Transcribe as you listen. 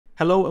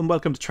Hello and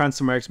welcome to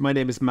Transfermarkt. My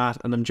name is Matt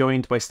and I'm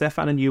joined by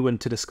Stefan and Ewan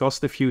to discuss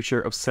the future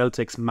of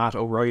Celtic's Matt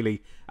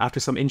O'Reilly. After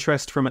some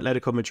interest from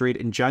Atletico Madrid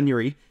in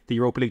January, the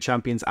Europa League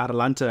champions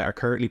Atalanta are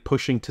currently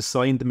pushing to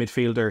sign the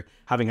midfielder,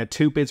 having had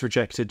two bids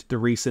rejected, the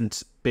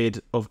recent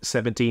bid of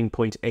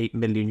 €17.8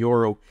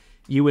 million.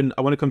 Ewan,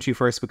 I want to come to you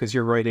first because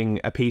you're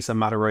writing a piece on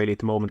Matt O'Reilly at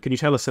the moment. Can you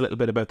tell us a little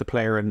bit about the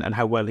player and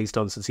how well he's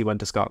done since he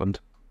went to Scotland?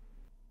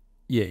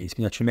 Yeah, he's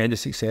been a tremendous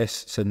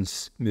success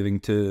since moving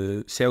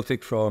to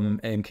Celtic from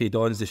MK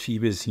Dons. The fee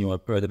was,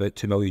 around about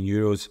 €2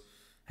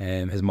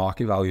 million. His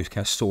market value has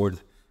kind of soared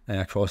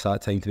across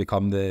that time to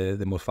become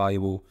the most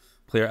valuable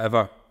player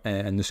ever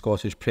in the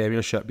Scottish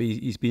Premiership.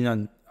 He's been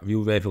a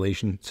real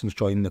revelation since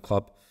joining the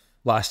club.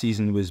 Last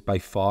season was by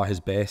far his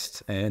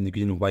best in the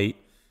green and white.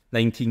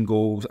 19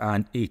 goals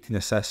and 18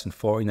 assists in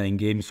 49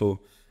 games.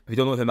 So if you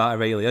don't know who Matt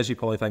O'Reilly is, you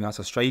probably think that's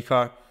a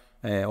striker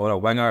or a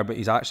winger, but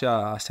he's actually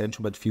a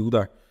central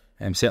midfielder.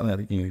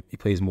 Certainly, he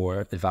plays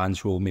more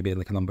advanced role, maybe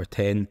like a number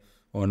 10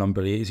 or a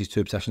number 8 is his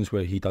two positions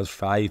where he does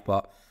 5.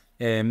 But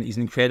he's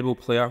an incredible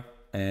player,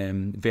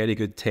 very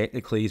good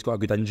technically. He's got a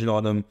good engine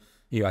on him.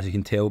 As you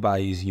can tell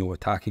by his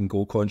attacking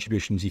goal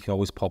contributions, he can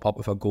always pop up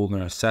with a goal and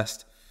an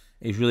assist.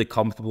 He's really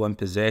comfortable in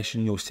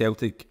possession.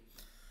 Celtic,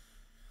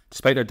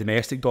 despite their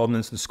domestic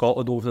dominance in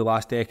Scotland over the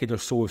last decade or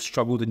so, have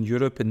struggled in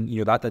Europe, and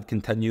that did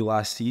continue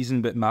last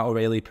season. But Matt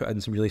O'Reilly put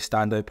in some really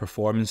standout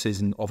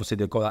performances, and obviously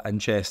they've got that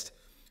interest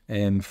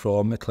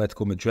from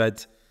Atletico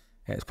Madrid.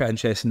 It's quite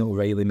interesting that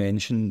O'Reilly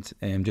mentioned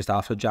just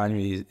after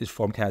January his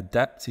form kind of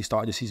dipped. He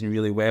started the season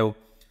really well.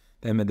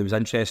 Then when there was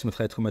interest in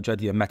Atletico Madrid,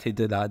 he admitted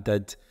that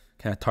did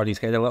kind of turn his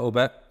head a little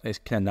bit. It's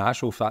kind of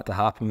natural for that to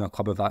happen when a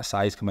club of that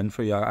size come in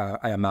for you,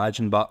 I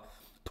imagine. But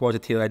towards the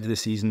tail end of the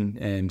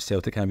season,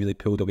 Celtic kind of really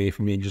pulled away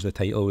from Rangers in the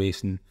title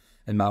race, and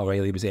Matt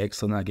O'Reilly was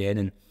excellent again.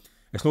 And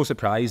it's no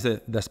surprise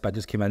that this bid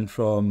just came in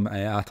from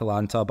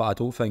Atalanta, but I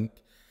don't think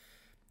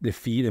the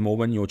fee at the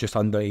moment, just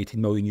under €18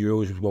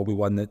 million will be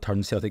one that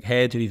turns Celtic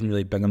heads or even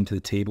really bring them to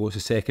the table. It's the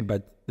second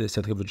bid that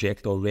Celtic have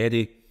rejected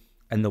already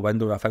in the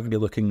window. I think we'll be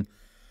looking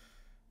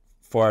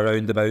for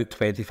around about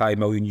 €25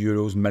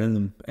 million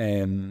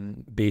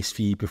minimum base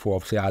fee before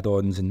obviously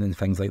add-ons and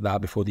things like that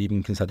before they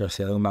even consider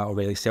selling Matt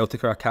O'Reilly.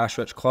 Celtic are a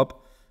cash-rich club.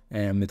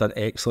 They've done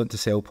excellent to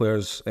sell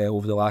players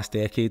over the last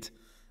decade.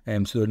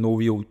 So there's no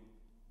real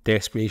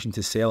desperation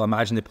to sell.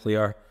 Imagine the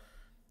player,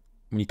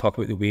 when you talk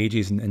about the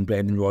wages, and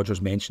Brendan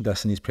Rodgers mentioned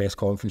this in his press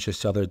conference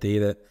just the other day,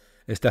 that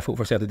it's difficult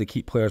for Celtic to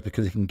keep players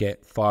because they can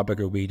get far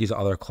bigger wages at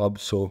other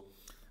clubs. So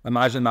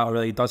imagine Matt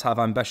O'Reilly does have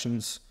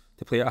ambitions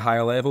to play at a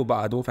higher level, but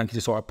I don't think he's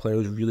the sort of player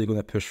who's really going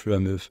to push through a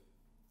move.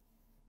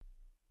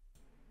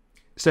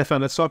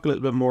 Stefan, let's talk a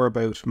little bit more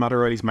about Matt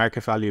O'Reilly's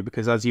market value,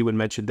 because as Ewan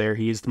mentioned there,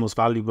 he is the most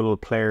valuable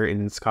player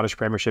in Scottish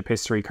Premiership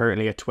history,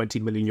 currently at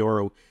 €20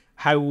 million.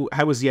 How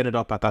has he ended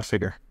up at that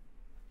figure?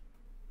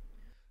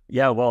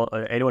 Yeah, well,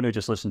 anyone who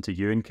just listened to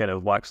Ewan kind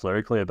of wax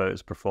lyrically about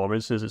his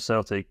performances at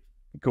Celtic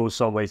goes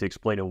some way to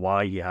explaining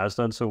why he has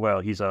done so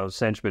well. He's a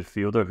central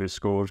midfielder who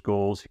scores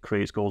goals, who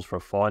creates goals for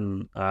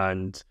fun,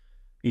 and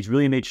he's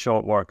really made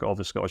short work of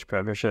the Scottish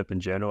Premiership in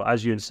general.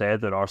 As Ewan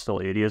said, there are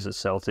still areas at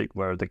Celtic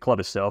where the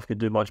club itself could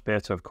do much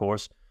better, of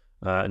course,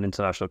 in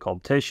international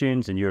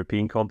competitions and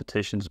European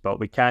competitions, but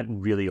we can't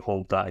really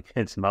hold that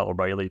against Matt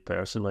O'Reilly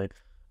personally.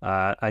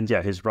 And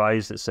yeah, his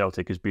rise at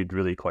Celtic has been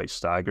really quite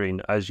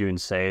staggering. As Ewan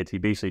said, he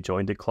basically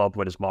joined the club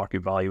when his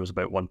market value was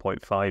about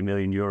 €1.5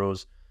 million.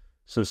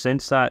 So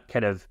since that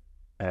kind of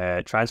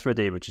transfer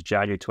date, which is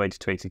January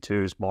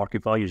 2022, his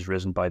market value has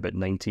risen by about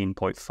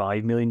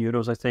 €19.5 million,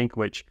 I think,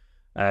 which,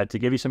 to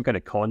give you some kind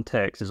of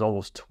context, is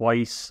almost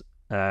twice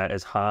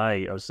as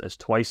high, as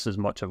twice as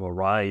much of a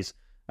rise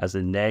as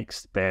the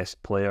next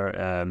best player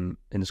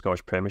in the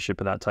Scottish Premiership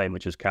at that time,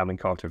 which is Cameron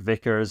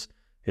Carter-Vickers.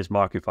 His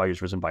market value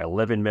has risen by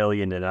 11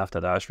 million, and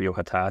after that, it's Rio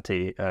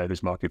Hatate,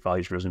 whose market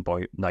value has risen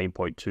by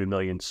 9.2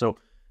 million. So, in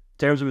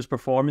terms of his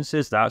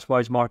performances, that's why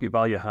his market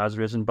value has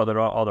risen, but there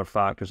are other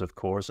factors, of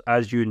course.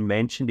 As you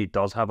mentioned, he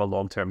does have a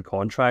long-term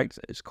contract.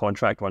 His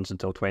contract runs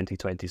until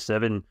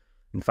 2027.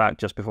 In fact,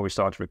 just before we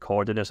started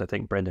recording this, I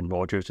think Brendan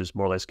Rodgers just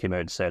more or less came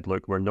out and said,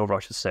 look, we're in no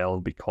rush to sell him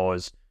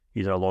because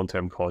he's on a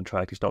long-term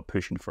contract. He's not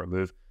pushing for a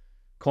move.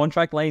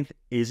 Contract length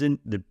isn't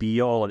the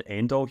be-all and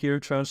end-all here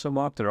at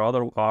Transfermarkt. There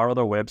are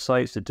other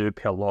websites that do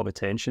pay a lot of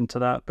attention to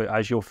that, but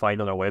as you'll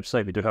find on our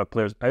website, we do have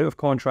players out of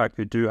contract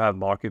who do have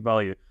market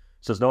value.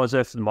 So it's not as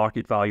if the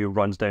market value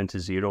runs down to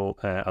zero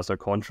as their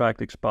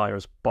contract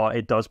expires, but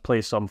it does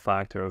play some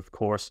factor. Of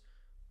course,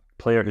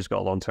 a player who's got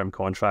a long-term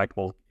contract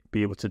will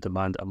be able to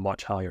demand a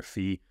much higher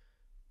fee.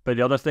 But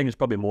the other thing is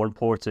probably more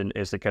important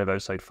is the kind of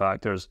outside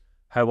factors.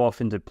 How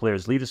often do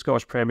players leave the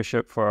Scottish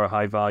Premiership for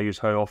high values?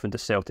 How often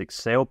does Celtic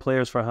sell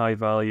players for high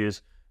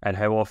values? And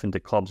how often do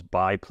clubs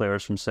buy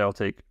players from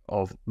Celtic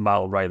of Matt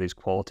O'Reilly's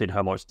quality, and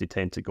how much they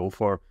tend to go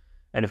for?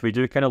 And if we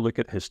do kind of look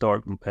at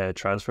historic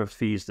transfer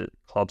fees that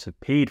clubs have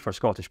paid for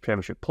Scottish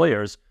Premiership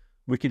players,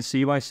 we can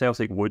see why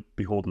Celtic would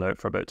be holding out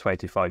for about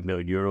 €25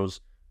 million. Of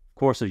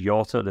course, there's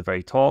Jota at the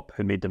very top,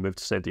 who made the move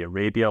to Saudi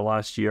Arabia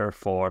last year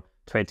for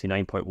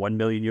 €29.1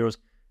 million.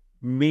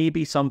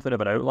 maybe something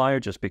of an outlier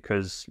just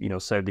because,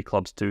 Saudi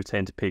clubs do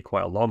tend to pay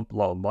quite a lot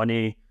of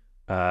money.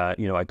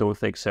 I don't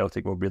think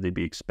Celtic will really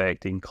be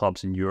expecting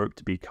clubs in Europe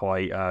to be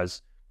quite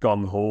as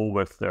gung-ho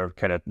with their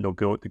kind of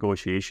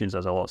negotiations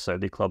as a lot of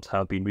Saudi clubs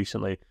have been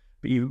recently.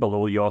 But even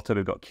below Jota,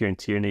 we've got Kieran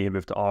Tierney, who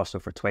moved to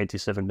Arsenal for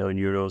 27 million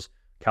euros.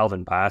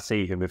 Calvin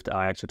Bassey, who moved to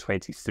Ajax for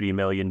 23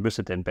 million.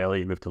 Moussa Dembele,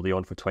 who moved to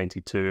Lyon for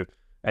 22.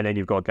 And then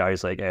you've got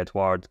guys like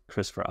Edouard,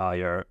 Christopher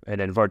Ayer,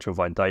 and then Virgil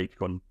van Dijk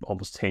going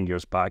almost 10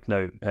 years back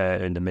now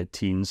in the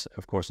mid-teens,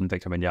 of course, and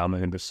Victor Wanyama,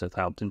 who moved to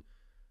Southampton.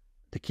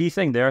 The key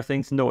thing there, I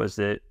think, to note is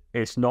that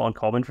it's not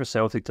uncommon for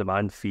Celtic to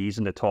demand fees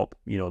in the top,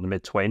 the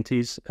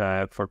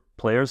mid-20s for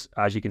players.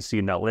 As you can see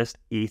in that list,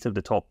 8 of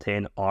the top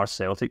 10 are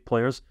Celtic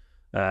players.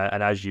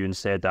 And as Ewan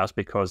said, that's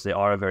because they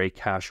are a very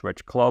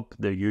cash-rich club.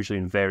 They're usually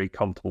in very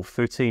comfortable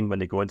footing when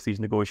they go into these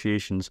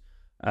negotiations.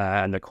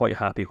 And they're quite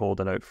happy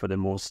holding out for the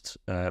most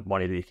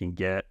money they can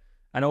get.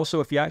 And also,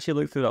 if you actually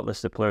look through that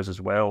list of players as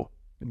well,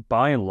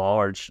 by and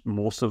large,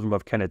 most of them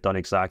have kind of done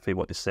exactly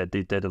what they said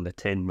they did on the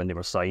tin when they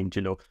were signed.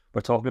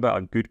 We're talking about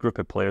a good group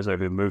of players there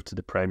who moved to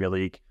the Premier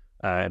League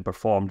and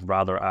performed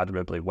rather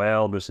admirably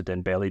well. Moussa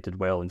Dembele did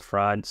well in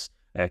France.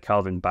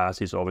 Calvin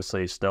Bassey is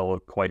obviously still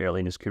quite early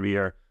in his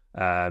career.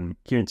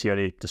 Kieran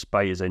Tierney,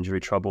 despite his injury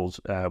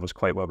troubles, was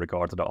quite well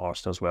regarded at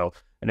Arsenal as well.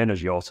 And then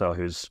there's Jota,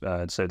 who's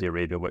in Saudi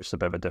Arabia, which is a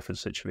bit of a different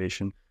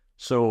situation.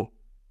 So,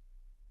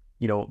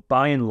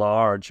 by and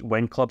large,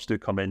 when clubs do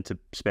come in to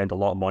spend a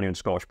lot of money on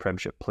Scottish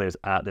Premiership players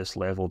at this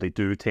level, they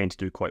do tend to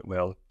do quite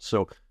well.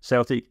 So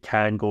Celtic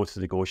can go to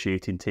the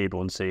negotiating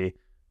table and say,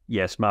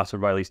 yes, Matt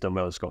O'Reilly's done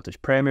well in the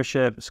Scottish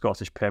Premiership.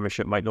 Scottish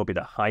Premiership might not be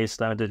the highest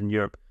standard in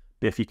Europe,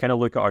 but if you kind of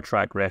look at our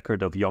track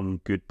record of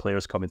young, good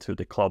players coming through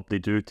the club, they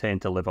do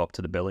tend to live up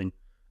to the billing.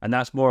 And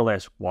that's more or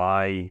less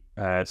why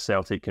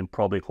Celtic can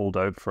probably hold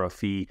out for a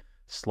fee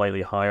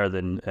slightly higher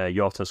than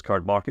Jota's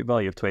current market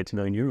value of 20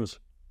 million euros.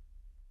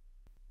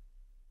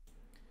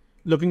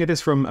 Looking at this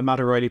from a Matt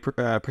O'Reilly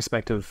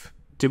perspective,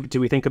 do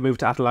we think a move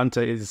to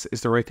Atalanta is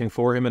the right thing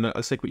for him? And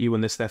I'll stick with you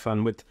on this,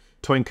 Stefan. With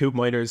Toyn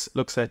Koopmeiners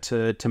looks set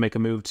to make a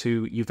move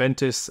to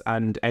Juventus,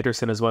 and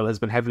Ederson as well has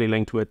been heavily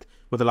linked with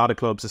a lot of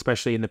clubs,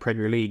 especially in the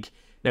Premier League.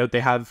 Now,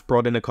 they have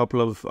brought in a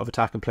couple of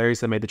attacking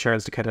players. They made the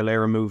Charles de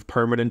Ketelera move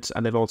permanent,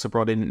 and they've also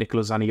brought in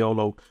Nicolo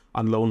Zaniolo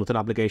on loan with an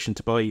obligation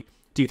to buy.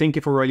 Do you think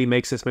if O'Reilly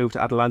makes this move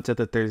to Atalanta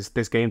that there's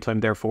game time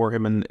there for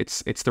him and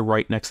it's the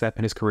right next step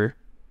in his career?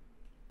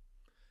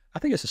 I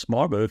think it's a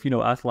smart move.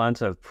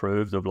 Atalanta have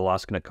proved over the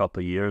last kind of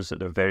couple of years that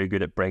they're very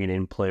good at bringing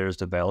in players,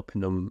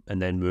 developing them,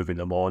 and then moving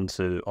them on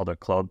to other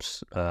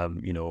clubs.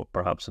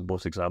 Perhaps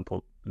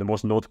the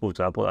most notable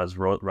example is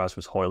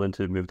Rasmus Højlund,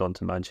 who moved on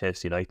to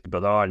Manchester United, but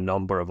there are a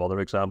number of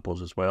other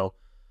examples as well.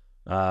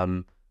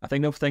 I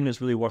think the thing that's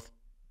really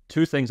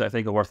two things I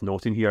think are worth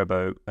noting here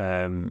about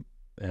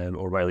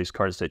O'Reilly's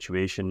current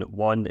situation.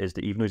 One is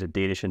that even though he's a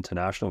Danish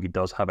international, he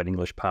does have an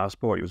English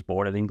passport. He was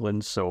born in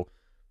England, so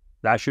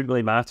that shouldn't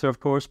really matter, of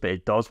course, but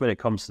it does when it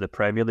comes to the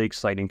Premier League,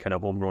 signing kind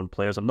of homegrown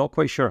players. I'm not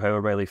quite sure how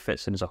O'Reilly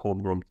fits in as a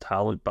homegrown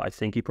talent, but I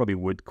think he probably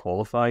would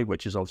qualify,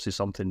 which is obviously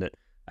something that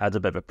adds a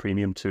bit of a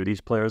premium to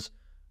these players.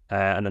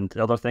 And then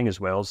the other thing as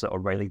well is that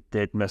O'Reilly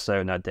did miss out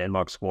on that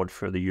Denmark squad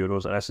for the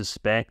Euros, and I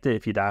suspect that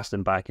if you'd asked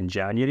him back in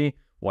January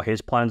what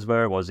his plans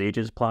were, what his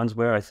agent's plans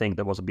were, I think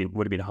there would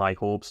have been high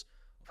hopes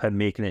of him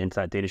making it into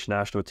that Danish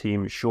national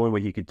team, showing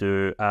what he could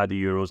do at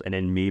the Euros, and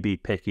then maybe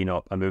picking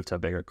up a move to a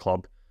bigger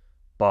club.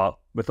 But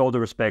with all the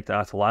respect to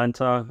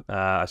Atalanta,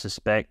 I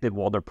suspect that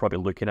what they're probably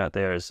looking at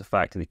there is the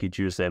fact that they could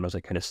use them as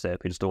a kind of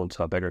stepping stone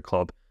to a bigger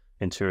club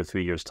in 2 or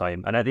 3 years'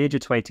 time. And at the age of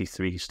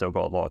 23, he's still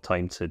got a lot of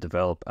time to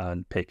develop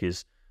and pick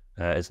his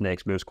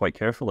next moves quite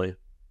carefully.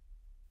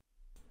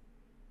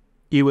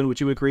 Ewan, would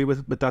you agree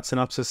with that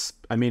synopsis?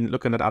 I mean,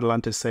 looking at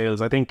Atalanta's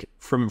sales, I think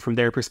from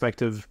their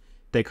perspective,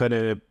 they've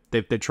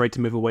tried to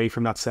move away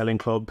from that selling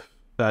club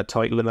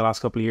title in the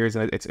last couple of years,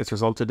 and it's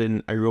resulted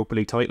in a Europa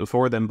League title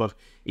for them. But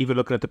even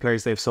looking at the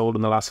players they've sold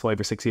in the last 5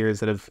 or 6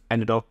 years that have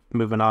ended up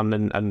moving on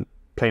and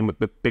playing with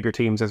bigger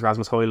teams, as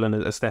Rasmus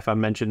Højlund, as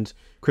Stefan mentioned,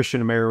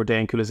 Christian Romero,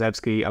 Dejan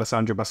Kulusevski,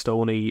 Alessandro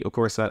Bastoni, of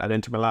course, at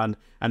Inter Milan,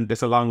 and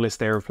there's a long list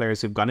there of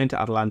players who've gone into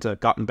Atalanta,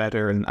 gotten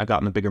better, and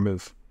gotten a bigger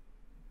move.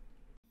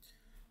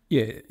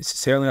 Yeah, it's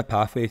certainly a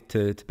pathway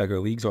to bigger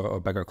leagues or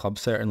bigger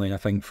clubs, certainly. And I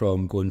think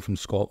from going from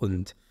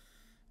Scotland,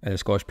 the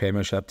Scottish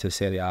Premiership to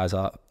Serie A,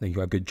 you've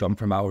got a good jump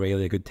from Matt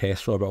O'Reilly, a good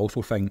test for, but I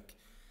also think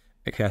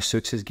it kind of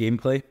suits his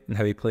gameplay and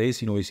how he plays.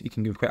 He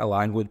can be quite a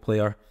languid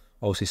player.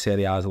 Obviously,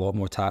 Serie A is a lot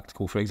more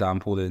tactical, for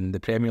example, than the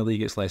Premier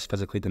League. It's less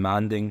physically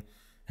demanding.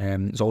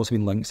 There's also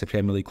been links to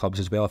Premier League clubs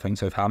as well. I think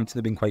Southampton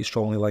have been quite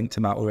strongly linked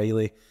to Matt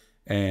O'Reilly.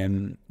 But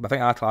I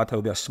think Atalanta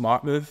will be a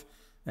smart move.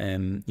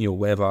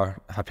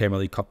 Whether a Premier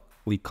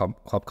League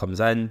club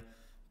comes in,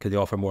 could they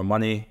offer more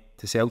money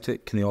to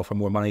Celtic? Can they offer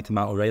more money to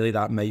Matt O'Reilly?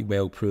 That might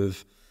well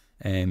prove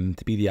to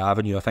be the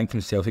avenue. I think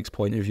from Celtic's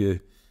point of view,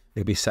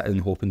 they'll be sitting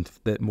hoping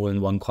that more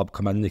than one club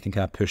come in. They can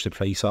kind of push the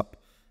price up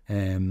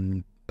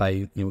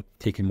by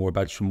taking more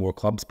bids from more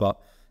clubs.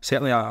 But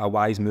certainly a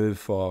wise move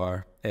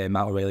for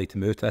Matt O'Reilly to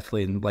move to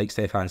Italy. And like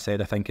Stefan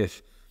said, I think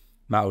if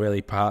Matt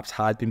O'Reilly perhaps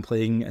had been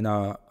playing in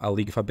a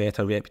league of a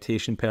better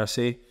reputation per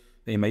se,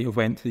 he might have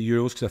went to the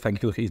Euros, because I think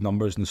if you look at his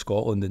numbers in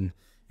Scotland and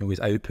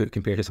his output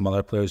compared to some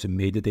other players who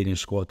made the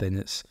Danish squad, then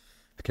it's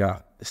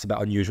a bit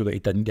unusual that he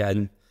didn't get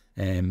in.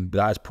 But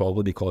that is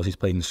probably because he's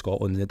playing in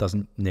Scotland and it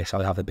doesn't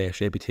necessarily have the best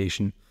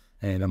reputation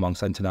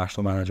amongst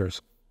international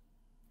managers.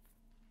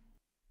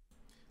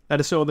 Let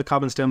us know in the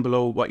comments down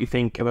below what you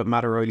think about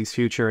Matt O'Reilly's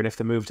future, and if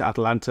the move to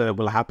Atalanta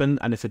will happen,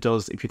 and if it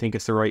does, if you think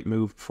it's the right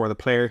move for the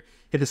player.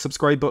 Hit the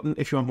subscribe button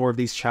if you want more of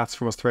these chats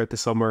from us throughout the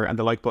summer, and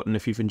the like button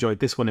if you've enjoyed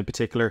this one in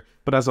particular.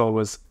 But as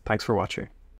always, thanks for watching.